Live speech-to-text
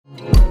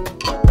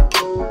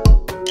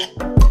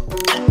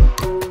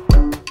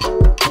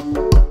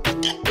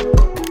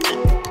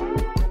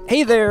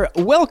there,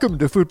 welcome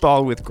to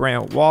Football with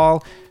Grant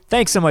Wahl.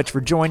 Thanks so much for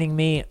joining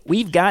me.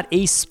 We've got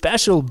a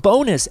special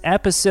bonus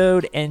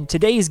episode, and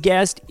today's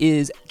guest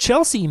is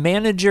Chelsea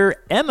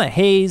manager Emma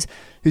Hayes,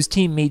 whose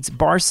team meets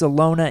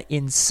Barcelona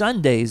in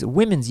Sunday's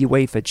Women's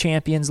UEFA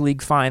Champions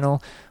League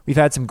final. We've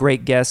had some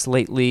great guests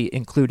lately,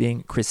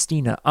 including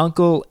Christina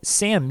Unkel,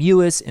 Sam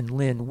Mewis, and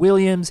Lynn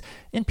Williams,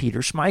 and Peter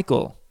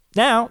Schmeichel.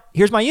 Now,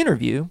 here's my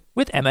interview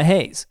with Emma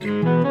Hayes.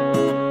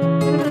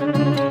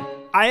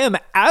 I am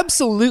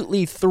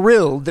absolutely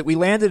thrilled that we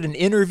landed an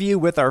interview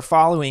with our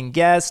following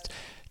guest.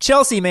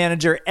 Chelsea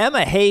manager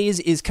Emma Hayes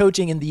is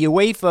coaching in the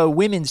UEFA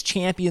Women's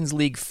Champions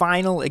League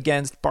final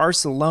against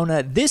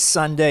Barcelona this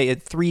Sunday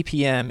at 3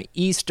 p.m.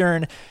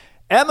 Eastern.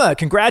 Emma,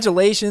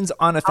 congratulations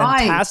on a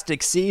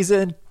fantastic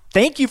season.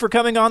 Thank you for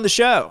coming on the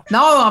show.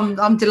 No,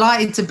 I'm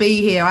delighted to be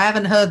here. I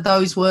haven't heard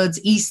those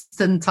words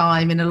Eastern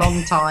time in a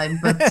long time,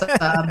 but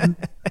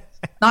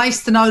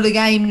nice to know the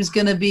game's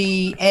going to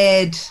be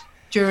aired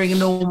during a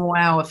normal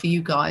hour for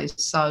you guys.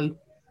 So,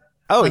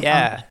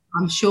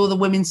 I'm sure the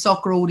women's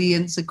soccer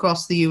audience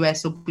across the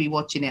US will be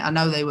watching it. I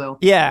know they will.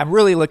 Yeah, I'm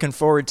really looking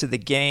forward to the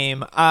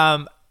game.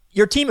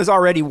 Your team has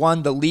already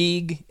won the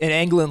league in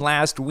England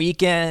last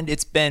weekend.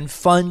 It's been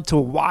fun to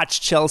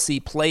watch Chelsea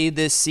play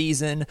this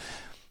season.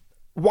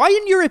 Why,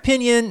 in your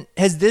opinion,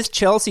 has this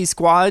Chelsea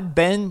squad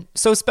been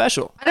so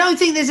special? I don't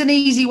think there's an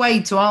easy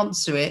way to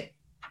answer it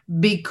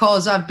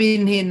because I've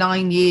been here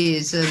 9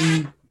 years,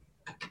 and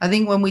I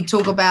think when we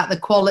talk about the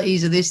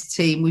qualities of this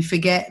team, we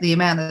forget the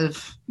amount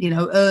of,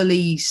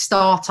 early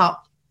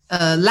startup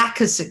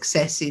lack of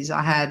successes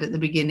I had at the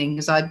beginning,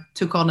 because I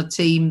took on a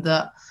team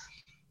that,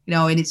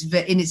 in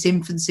its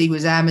infancy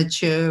was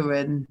amateur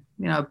and,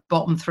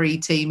 bottom three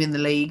team in the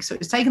league. So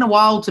it's taken a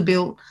while to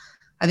build,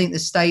 I think, the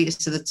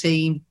status of the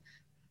team,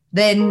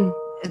 then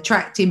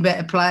attracting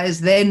better players,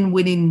 then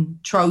winning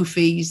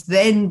trophies,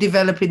 then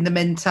developing the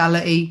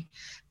mentality,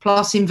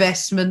 plus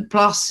investment,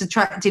 plus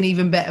attracting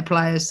even better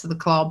players to the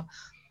club,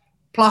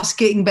 plus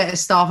getting better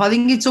staff. I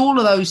think it's all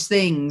of those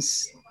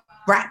things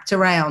wrapped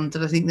around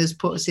that I think that's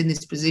put us in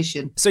this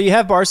position. So you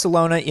have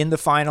Barcelona in the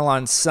final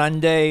on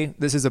Sunday.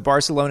 This is a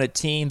Barcelona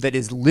team that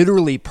is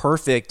literally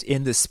perfect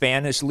in the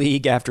Spanish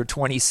league after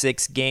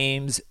 26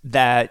 games,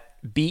 that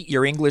beat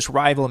your English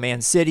rival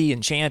Man City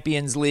in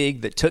Champions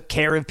League, that took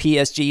care of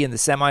PSG in the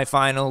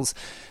semifinals.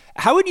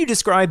 How would you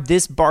describe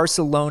this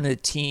Barcelona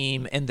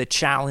team and the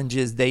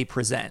challenges they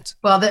present?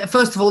 Well,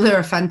 first of all, they're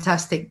a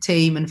fantastic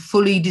team and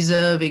fully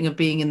deserving of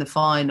being in the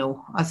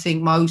final. I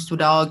think most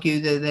would argue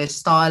that their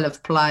style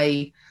of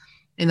play,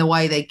 in the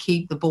way they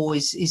keep the ball,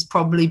 is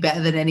probably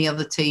better than any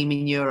other team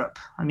in Europe.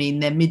 I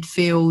mean, their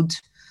midfield,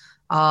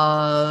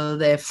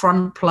 their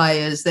front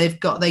players,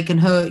 they can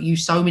hurt you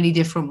so many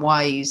different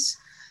ways.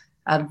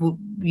 And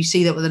you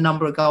see that with the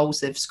number of goals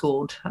they've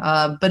scored.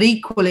 But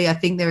equally, I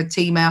think they're a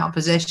team out of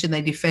possession.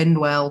 They defend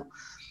well.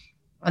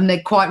 And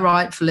they're quite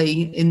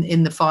rightfully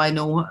in the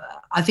final.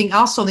 I think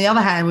us, on the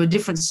other hand, we're a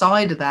different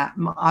side of that.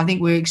 I think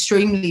we're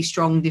extremely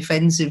strong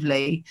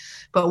defensively,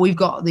 but we've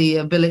got the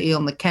ability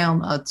on the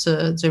counter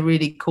to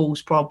really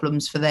cause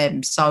problems for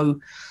them. So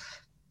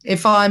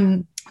if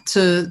I'm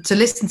to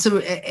listen to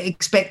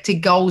expected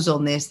goals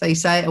on this, they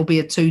say it'll be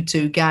a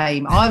 2-2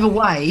 game. Either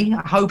way,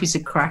 I hope it's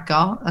a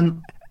cracker.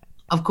 And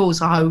of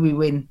course, I hope we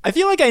win. I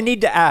feel like I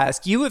need to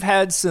ask, you have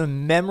had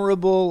some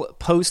memorable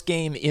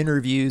post-game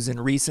interviews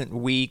in recent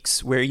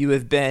weeks where you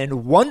have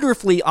been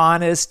wonderfully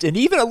honest and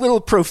even a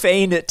little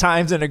profane at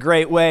times in a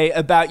great way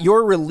about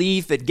your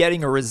relief at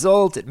getting a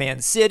result at Man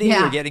City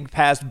or getting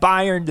past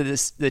Bayern to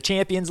the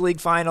Champions League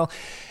final.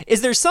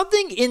 Is there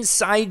something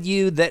inside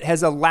you that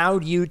has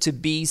allowed you to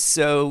be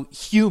so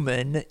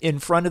human in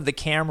front of the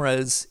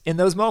cameras in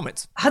those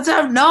moments? I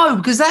don't know,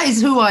 because that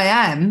is who I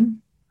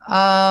am.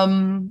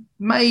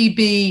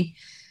 Maybe,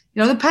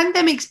 the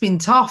pandemic's been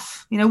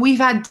tough. We've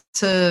had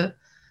to,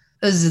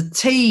 as a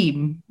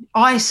team,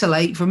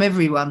 isolate from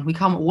everyone. We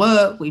come at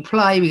work, we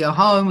play, we go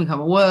home, we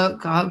come at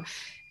work, and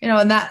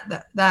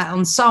that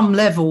on some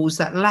levels,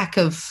 that lack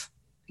of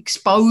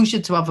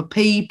exposure to other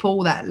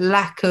people, that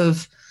lack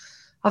of,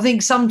 I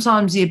think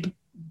sometimes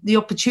the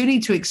opportunity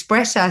to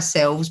express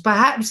ourselves,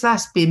 perhaps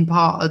that's been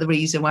part of the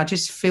reason why I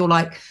just feel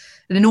like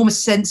an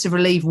enormous sense of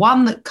relief.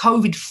 One, that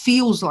COVID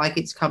feels like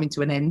it's coming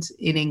to an end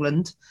in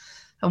England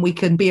and we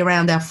can be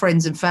around our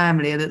friends and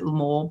family a little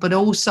more. But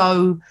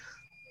also,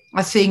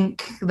 I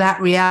think that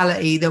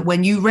reality that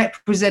when you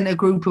represent a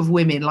group of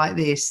women like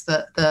this,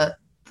 that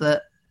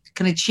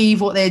can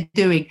achieve what they're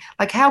doing,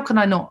 like how can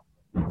I not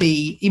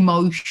be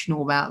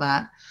emotional about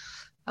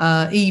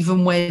that?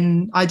 Even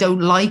when I don't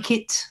like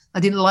it.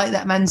 I didn't like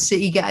that Man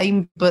City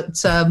game,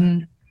 but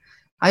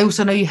I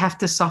also know you have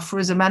to suffer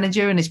as a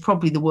manager, and it's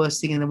probably the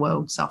worst thing in the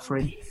world,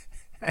 suffering.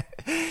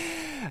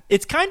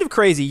 It's kind of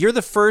crazy. You're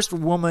the first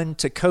woman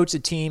to coach a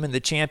team in the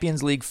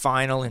Champions League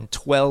final in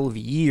 12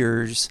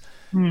 years.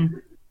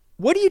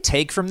 What do you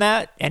take from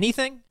that?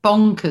 Anything?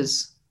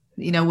 Bonkers.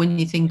 When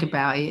you think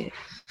about it.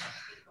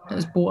 It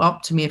was brought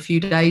up to me a few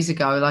days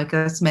ago. Like,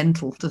 that's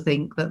mental to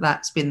think that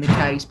that's been the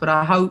case. But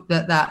I hope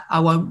that I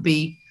won't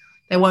be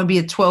there won't be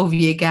a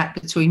 12-year gap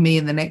between me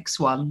and the next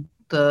one.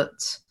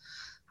 That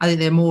I think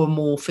there are more and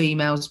more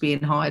females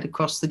being hired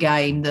across the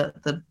game.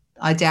 That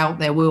I doubt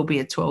there will be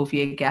a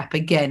 12-year gap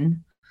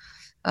again.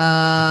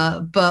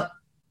 But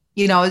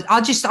you know,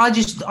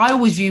 I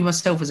always view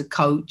myself as a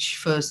coach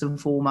first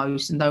and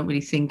foremost, and don't really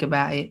think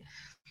about it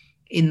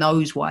in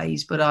those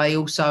ways. But I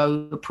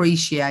also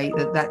appreciate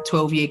that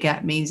 12-year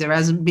gap means there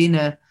hasn't been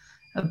a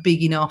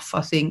big enough, I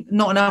think,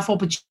 not enough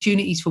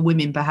opportunities for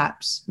women,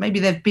 perhaps. Maybe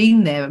they've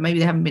been there, but maybe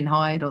they haven't been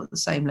hired at the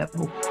same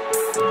level.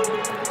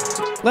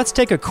 Let's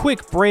take a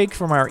quick break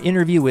from our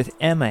interview with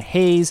Emma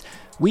Hayes.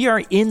 We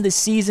are in the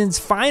season's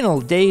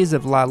final days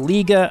of La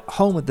Liga,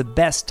 home of the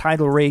best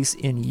title race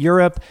in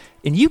Europe,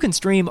 and you can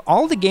stream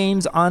all the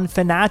games on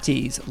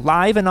Fanatiz,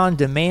 live and on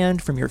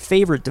demand from your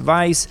favorite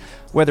device,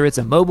 whether it's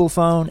a mobile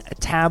phone, a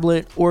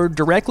tablet, or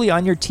directly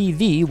on your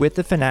TV with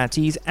the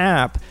Fanatiz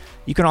app.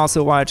 You can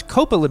also watch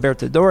Copa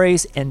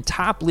Libertadores and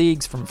top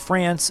leagues from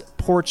France,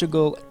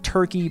 Portugal,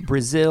 Turkey,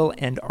 Brazil,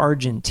 and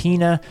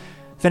Argentina.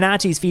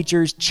 Fanatiz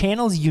features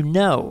channels you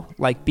know,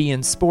 like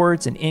beIN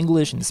Sports in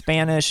English and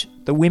Spanish,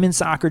 the women's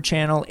soccer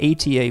channel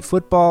ATA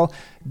Football,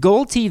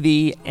 Goal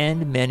TV,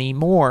 and many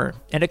more.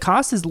 And it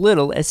costs as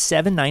little as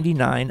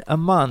 $7.99 a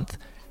month.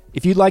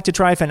 If you'd like to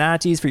try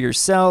Fanatiz for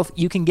yourself,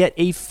 you can get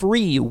a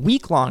free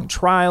week-long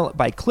trial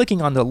by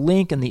clicking on the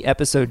link in the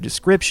episode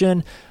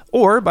description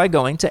or by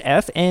going to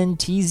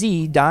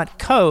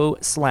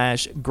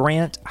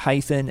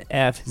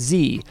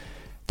fntz.co/grant-fz.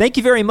 Thank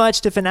you very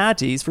much to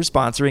Fanatiz for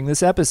sponsoring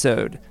this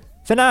episode.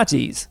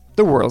 Fanatiz,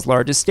 the world's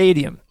largest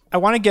stadium. I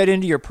want to get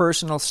into your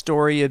personal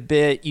story a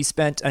bit. You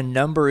spent a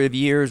number of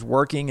years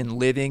working and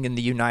living in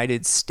the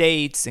United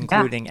States,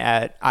 including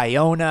at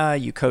Iona.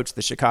 You coached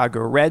the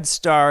Chicago Red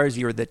Stars.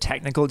 You were the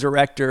technical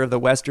director of the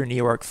Western New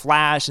York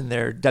Flash in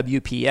their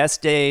WPS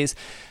days.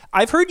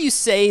 I've heard you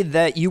say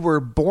that you were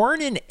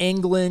born in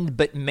England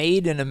but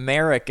made in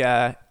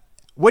America.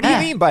 What do you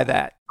mean by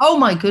that? Oh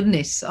my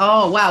goodness!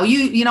 Oh wow!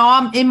 You know,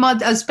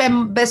 I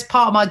spent best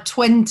part of my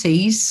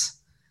 20s,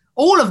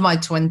 all of my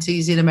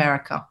 20s in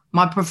America.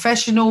 My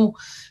professional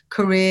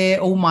career,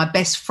 all my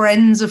best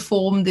friends are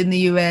formed in the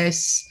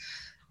US.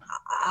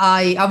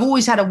 I've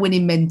always had a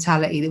winning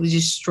mentality that was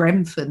just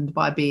strengthened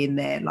by being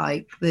there,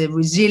 like the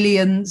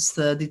resilience,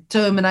 the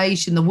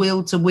determination, the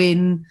will to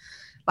win.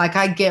 Like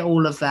I get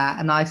all of that,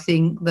 and I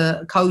think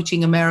that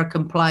coaching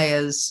American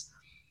players,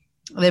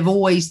 they've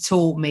always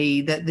taught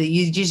me that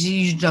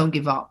you don't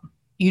give up.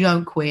 You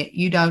don't quit.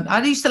 You don't.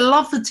 I used to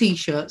love the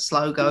T-shirts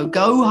logo,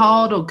 go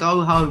hard or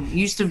go home. I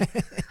used to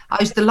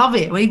love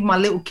it. Even my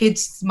little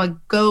kids, my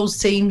girls'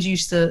 teams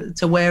used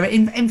to wear it.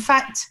 In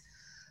fact,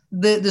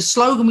 the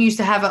slogan we used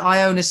to have at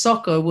Iona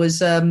Soccer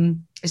was,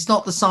 it's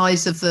not the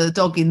size of the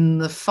dog in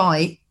the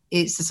fight,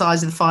 it's the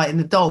size of the fight in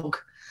the dog.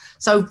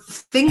 So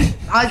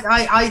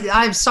I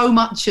have so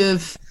much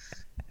of,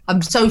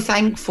 I'm so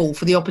thankful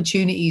for the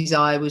opportunities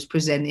I was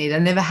presented. I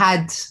never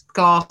had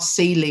glass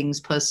ceilings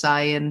per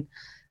se, and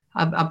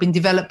I've been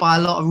developed by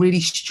a lot of really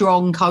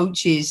strong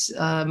coaches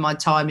my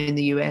time in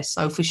the US.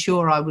 So for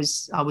sure, I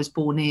was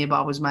born here,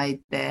 but I was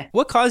made there.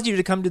 What caused you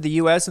to come to the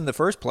US in the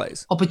first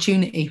place?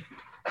 Opportunity,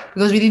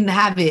 because we didn't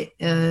have it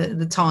at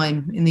the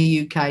time in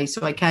the UK.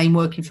 So I came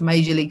working for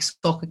Major League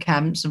Soccer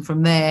camps, and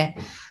from there,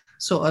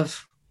 sort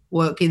of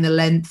working the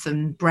length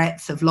and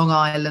breadth of Long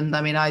Island.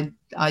 I mean, I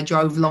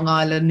drove Long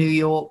Island, New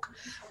York,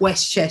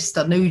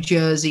 Westchester, New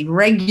Jersey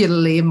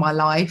regularly in my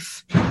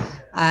life.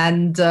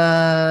 And,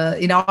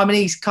 you know, I'm an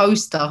East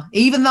Coaster.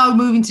 Even though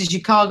moving to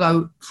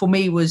Chicago for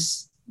me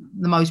was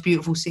the most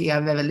beautiful city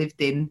I've ever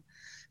lived in,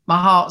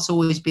 my heart's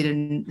always been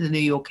in the New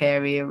York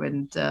area.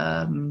 And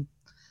I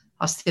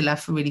still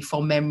have really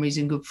fond memories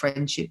and good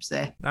friendships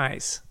there.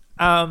 Nice.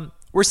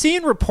 We're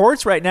seeing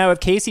reports right now of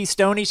Casey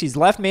Stoney. She's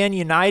left Man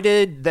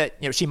United,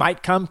 that she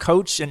might come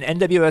coach an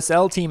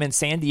NWSL team in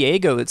San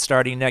Diego that's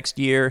starting next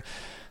year.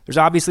 There's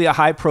obviously a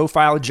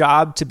high-profile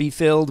job to be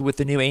filled with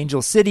the new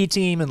Angel City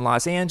team in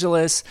Los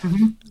Angeles.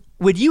 Mm-hmm.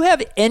 Would you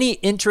have any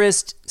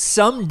interest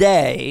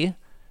someday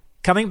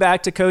coming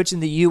back to coach in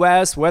the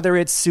U.S., whether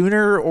it's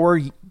sooner or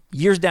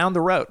years down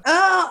the road?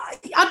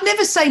 I'd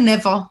never say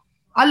never.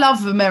 I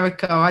love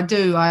America. I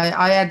do.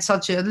 I had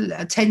such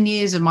 10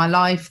 years of my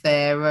life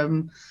there.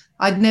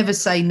 I'd never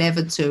say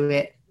never to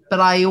it, but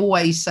I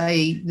always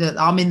say that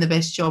I'm in the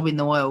best job in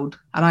the world,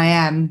 and I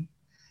am.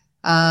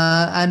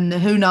 And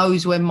who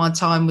knows when my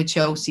time with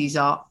Chelsea's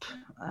up,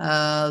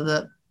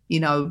 that,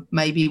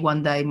 maybe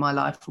one day my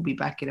life will be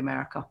back in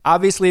America.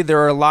 Obviously, there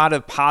are a lot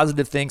of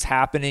positive things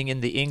happening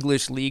in the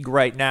English league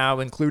right now,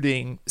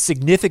 including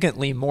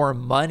significantly more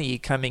money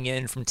coming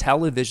in from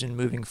television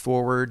moving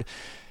forward.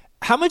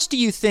 How much do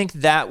you think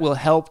that will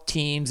help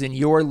teams in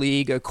your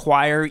league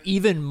acquire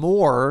even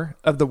more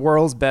of the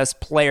world's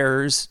best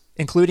players,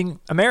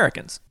 including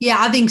Americans? Yeah,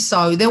 I think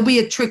so. There'll be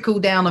a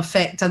trickle-down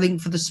effect, I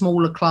think, for the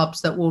smaller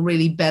clubs that will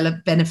really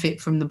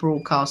benefit from the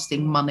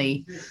broadcasting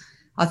money.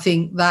 I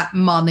think that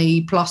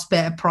money plus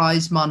better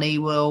prize money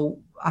will,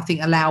 I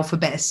think, allow for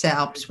better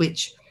setups,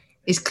 which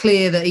is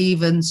clear that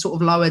even sort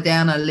of lower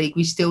down a league,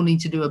 we still need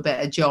to do a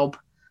better job.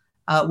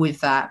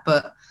 with that.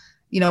 But,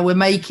 we're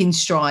making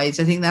strides.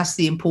 I think that's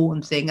the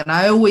important thing. And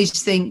I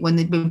always think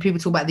when people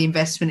talk about the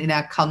investment in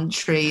our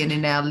country and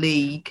in our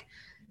league,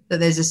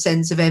 that there's a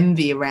sense of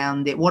envy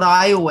around it. What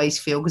I always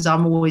feel, because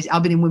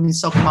I've been in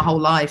women's soccer my whole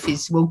life,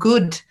 is, well,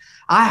 good.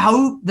 I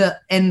hope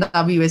that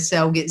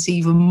NWSL gets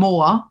even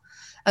more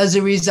as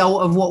a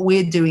result of what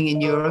we're doing in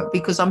Europe,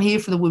 because I'm here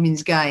for the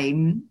women's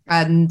game,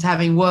 and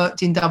having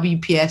worked in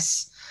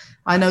WPS,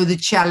 I know the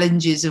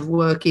challenges of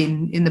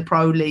working in the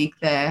Pro League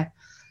there.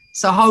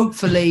 So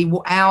hopefully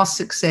our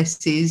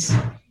successes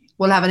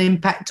will have an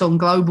impact on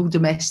global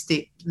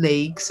domestic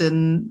leagues,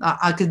 and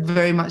I could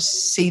very much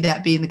see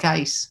that being the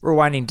case. We're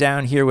winding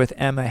down here with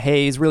Emma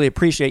Hayes. Really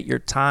appreciate your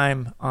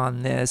time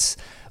on this.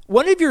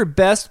 One of your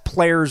best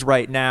players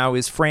right now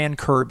is Fran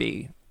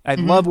Kirby. I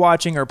love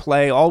watching her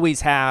play,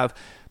 always have.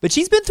 But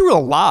she's been through a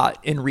lot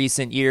in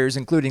recent years,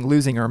 including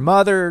losing her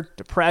mother,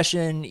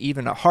 depression,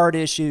 even a heart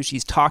issue.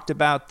 She's talked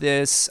about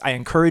this. I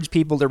encourage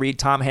people to read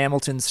Tom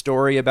Hamilton's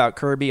story about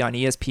Kirby on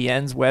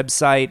ESPN's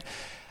website.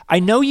 I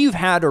know you've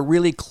had a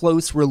really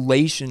close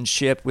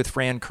relationship with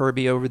Fran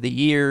Kirby over the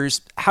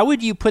years. How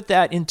would you put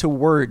that into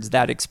words,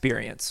 that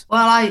experience?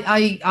 Well,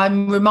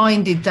 I'm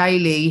reminded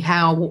daily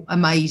how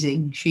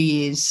amazing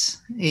she is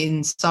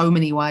in so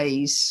many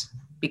ways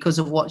because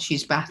of what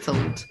she's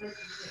battled.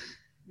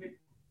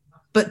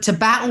 But to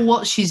battle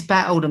what she's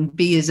battled and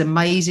be as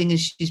amazing as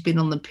she's been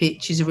on the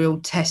pitch is a real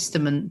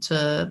testament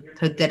to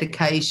her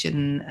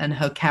dedication and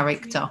her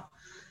character.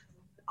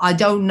 I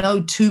don't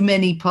know too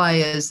many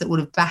players that would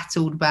have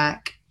battled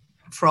back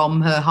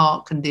from her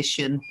heart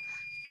condition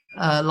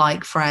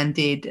like Fran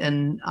did,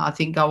 and I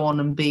think go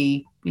on and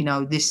be,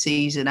 this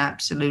season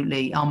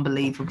absolutely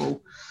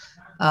unbelievable.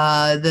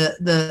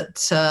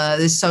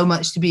 There's so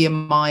much to be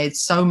admired,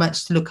 so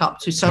much to look up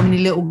to, so many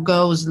little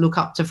girls look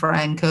up to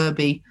Fran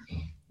Kirby.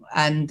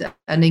 And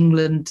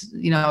England,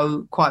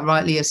 quite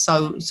rightly, are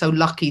so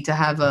lucky to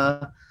have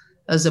her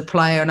as a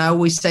player. And I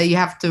always say you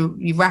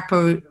wrap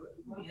her.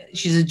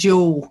 She's a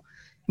jewel.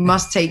 You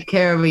must take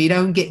care of her. You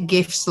don't get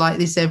gifts like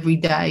this every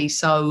day.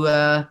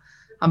 So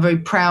I'm very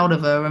proud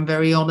of her and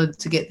very honoured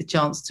to get the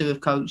chance to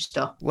have coached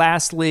her.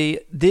 Lastly,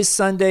 this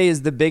Sunday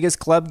is the biggest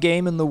club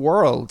game in the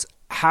world.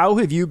 How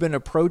have you been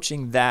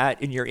approaching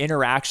that in your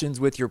interactions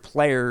with your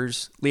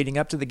players leading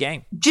up to the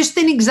game? Just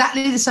in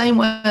exactly the same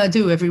way I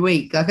do every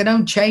week. Like, I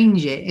don't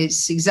change it.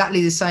 It's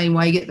exactly the same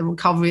way. Get the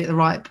recovery at the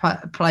right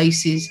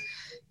places,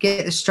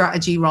 get the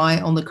strategy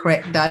right on the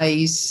correct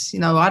days.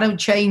 I don't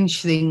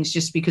change things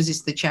just because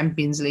it's the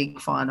Champions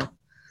League final.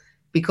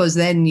 Because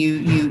then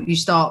you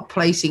start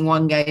placing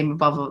one game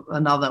above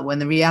another, when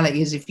the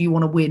reality is, if you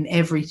want to win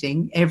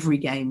everything, every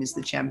game is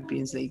the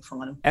Champions League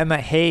final. Emma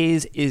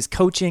Hayes is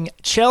coaching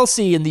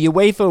Chelsea in the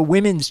UEFA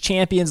Women's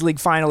Champions League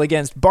final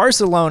against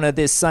Barcelona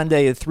this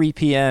Sunday at 3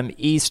 p.m.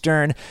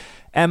 Eastern.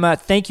 Emma,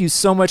 thank you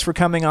so much for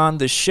coming on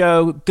the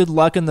show. Good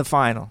luck in the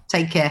final.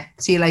 Take care.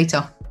 See you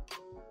later.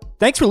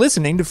 Thanks for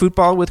listening to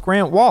Football with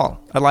Grant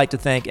Wahl. I'd like to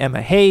thank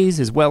Emma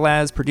Hayes as well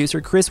as producer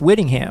Chris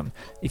Whittingham.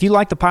 If you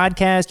like the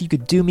podcast, you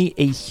could do me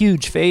a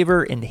huge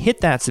favor and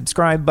hit that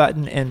subscribe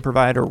button and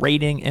provide a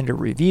rating and a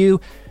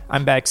review.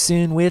 I'm back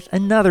soon with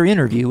another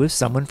interview with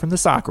someone from the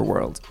soccer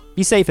world.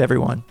 Be safe,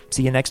 everyone.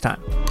 See you next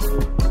time.